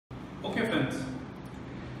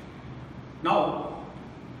Now,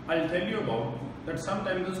 I'll tell you about that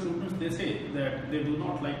sometimes the students, they say that they do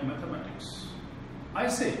not like mathematics. I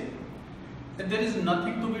say that there is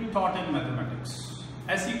nothing to be taught in mathematics.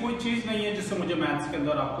 ऐसी कोई चीज नहीं है जिससे मुझे maths के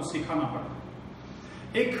अंदर आपको सिखाना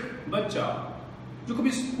पड़े। एक बच्चा जो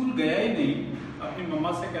कभी स्कूल गया ही नहीं अपनी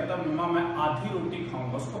मम्मा से कहता मम्मा मैं आधी रोटी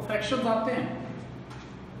खाऊंगा, उसको फ्रैक्शंस आते हैं,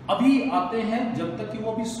 अभी आते हैं जब तक कि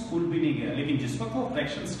वो अभी स्कूल भी नहीं गया, लेकिन जिस वक्त वो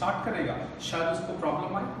फ्रैक्शन स्टार्ट करेगा शायद उसको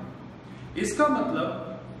प्रॉब्लम आए। इसका मतलब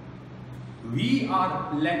we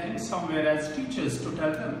are lacking somewhere as teachers to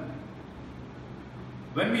tell them.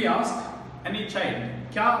 When we ask any child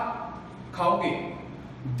क्या खाओगे,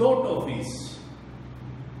 2 toffees,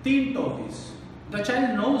 3 toffees, the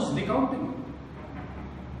child knows the counting.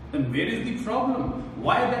 Then where is the problem?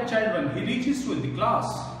 Why that child, when he reaches to the class,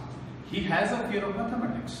 he has a fear of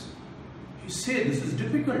mathematics? He say this is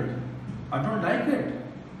difficult, I don't like it,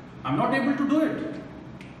 I'm not able to do it.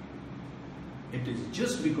 It is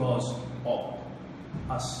just because of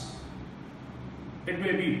us. It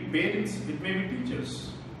may be parents, it may be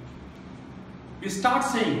teachers. We start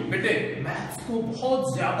saying, बेटे maths को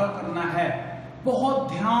बहुत ज्यादा करना है,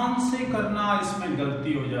 बहुत ध्यान से करना, इसमें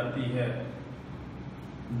गलती हो जाती है.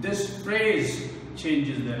 This phrase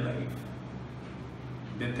changes their life.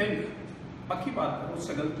 They think, पक्की बात है,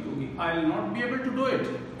 उससे गलती होगी. I will not be able to do it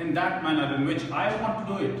in that manner in which I want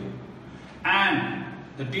to do it. And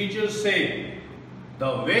the teachers say,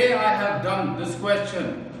 the way I have done this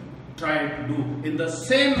question, try to do in the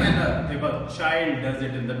same manner. If a child does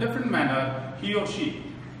it in the different manner, he or she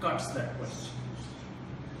cuts that question.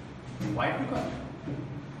 Why to cut?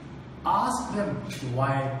 Ask them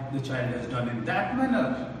why the child has done in that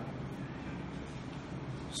manner.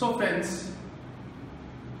 So friends,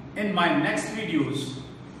 in my next videos,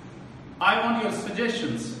 I want your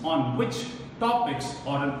suggestions on which topics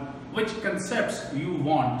or which concepts you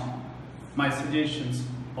want my suggestions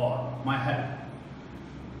or my help.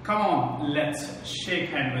 Come on, let's shake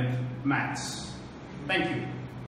hand with maths. Thank you.